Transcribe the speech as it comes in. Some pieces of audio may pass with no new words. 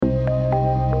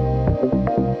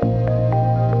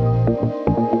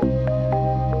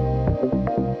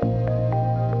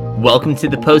Welcome to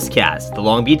the Postcast, the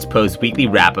Long Beach Post weekly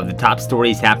wrap of the top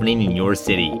stories happening in your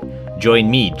city.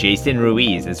 Join me, Jason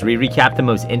Ruiz, as we recap the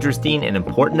most interesting and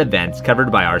important events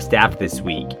covered by our staff this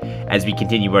week, as we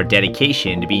continue our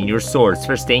dedication to being your source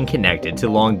for staying connected to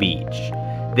Long Beach.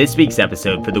 This week's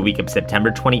episode for the week of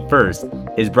September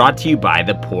 21st is brought to you by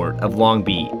the Port of Long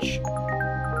Beach.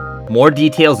 More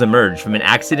details emerged from an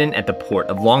accident at the Port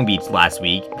of Long Beach last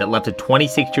week that left a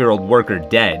 26-year-old worker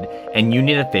dead and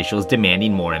union officials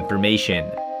demanding more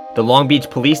information. The Long Beach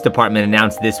Police Department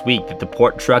announced this week that the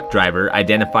port truck driver,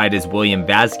 identified as William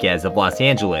Vasquez of Los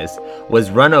Angeles, was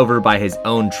run over by his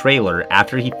own trailer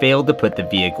after he failed to put the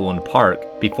vehicle in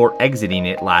park before exiting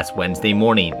it last Wednesday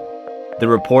morning. The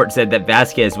report said that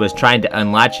Vasquez was trying to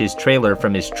unlatch his trailer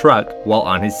from his truck while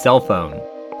on his cell phone.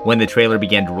 When the trailer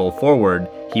began to roll forward,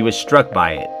 he was struck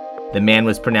by it. The man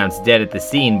was pronounced dead at the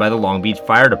scene by the Long Beach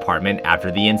Fire Department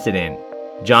after the incident.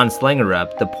 John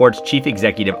Slangerup, the port's chief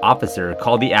executive officer,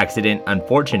 called the accident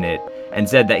unfortunate and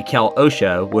said that Cal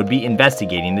OSHA would be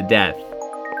investigating the death.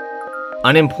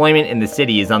 Unemployment in the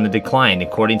city is on the decline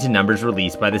according to numbers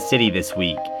released by the city this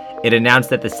week. It announced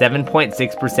that the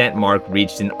 7.6% mark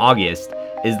reached in August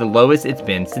is the lowest it's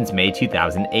been since May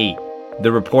 2008.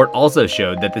 The report also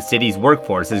showed that the city's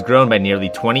workforce has grown by nearly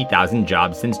 20,000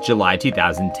 jobs since July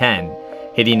 2010,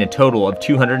 hitting a total of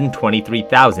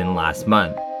 223,000 last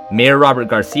month. Mayor Robert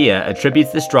Garcia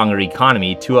attributes the stronger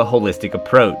economy to a holistic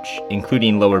approach,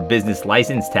 including lower business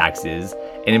license taxes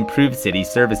and improved city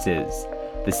services.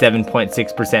 The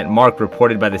 7.6% mark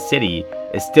reported by the city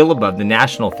is still above the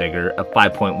national figure of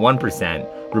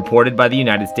 5.1% reported by the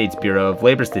United States Bureau of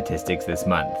Labor Statistics this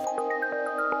month.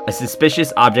 A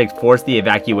suspicious object forced the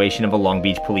evacuation of a Long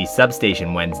Beach police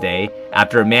substation Wednesday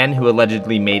after a man who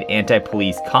allegedly made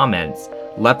anti-police comments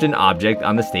left an object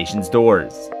on the station's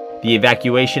doors. The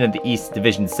evacuation of the East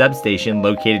Division substation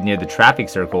located near the traffic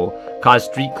circle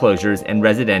caused street closures and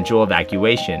residential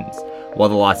evacuations, while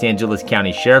the Los Angeles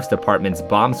County Sheriff's Department's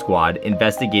bomb squad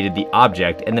investigated the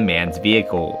object and the man's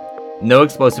vehicle. No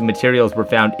explosive materials were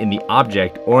found in the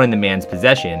object or in the man's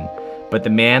possession, but the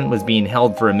man was being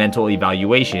held for a mental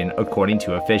evaluation, according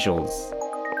to officials.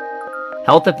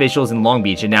 Health officials in Long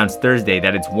Beach announced Thursday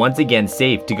that it's once again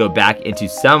safe to go back into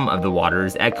some of the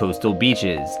waters at coastal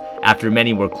beaches, after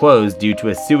many were closed due to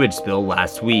a sewage spill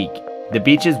last week. The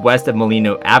beaches west of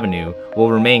Molino Avenue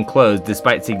will remain closed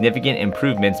despite significant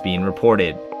improvements being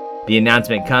reported. The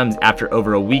announcement comes after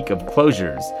over a week of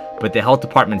closures, but the health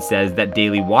department says that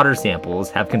daily water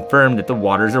samples have confirmed that the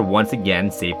waters are once again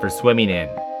safe for swimming in.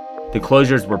 The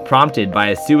closures were prompted by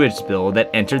a sewage spill that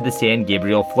entered the San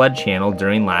Gabriel flood channel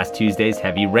during last Tuesday's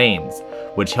heavy rains,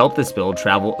 which helped the spill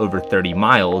travel over 30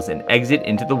 miles and exit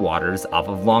into the waters off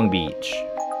of Long Beach.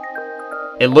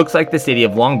 It looks like the city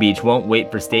of Long Beach won't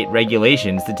wait for state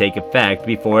regulations to take effect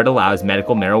before it allows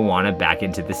medical marijuana back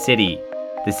into the city.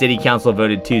 The city council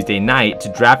voted Tuesday night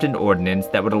to draft an ordinance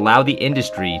that would allow the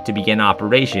industry to begin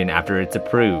operation after it's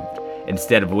approved,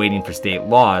 instead of waiting for state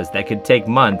laws that could take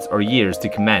months or years to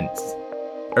commence.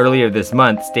 Earlier this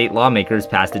month, state lawmakers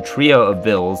passed a trio of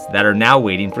bills that are now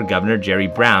waiting for Governor Jerry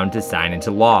Brown to sign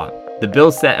into law. The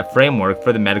bills set a framework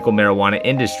for the medical marijuana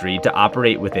industry to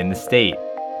operate within the state,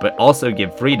 but also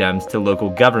give freedoms to local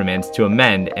governments to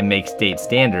amend and make state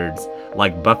standards,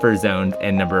 like buffer zones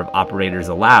and number of operators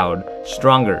allowed,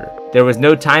 stronger. There was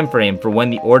no time frame for when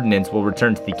the ordinance will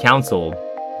return to the council,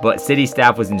 but city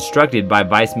staff was instructed by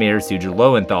Vice Mayor Suja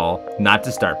Lowenthal not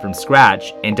to start from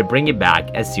scratch and to bring it back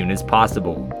as soon as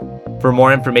possible. For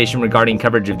more information regarding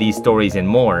coverage of these stories and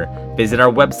more, visit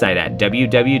our website at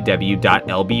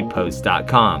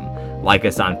www.lbpost.com, like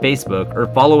us on Facebook, or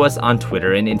follow us on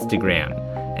Twitter and Instagram.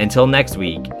 Until next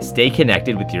week, stay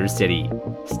connected with your city.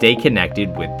 Stay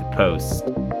connected with the Post.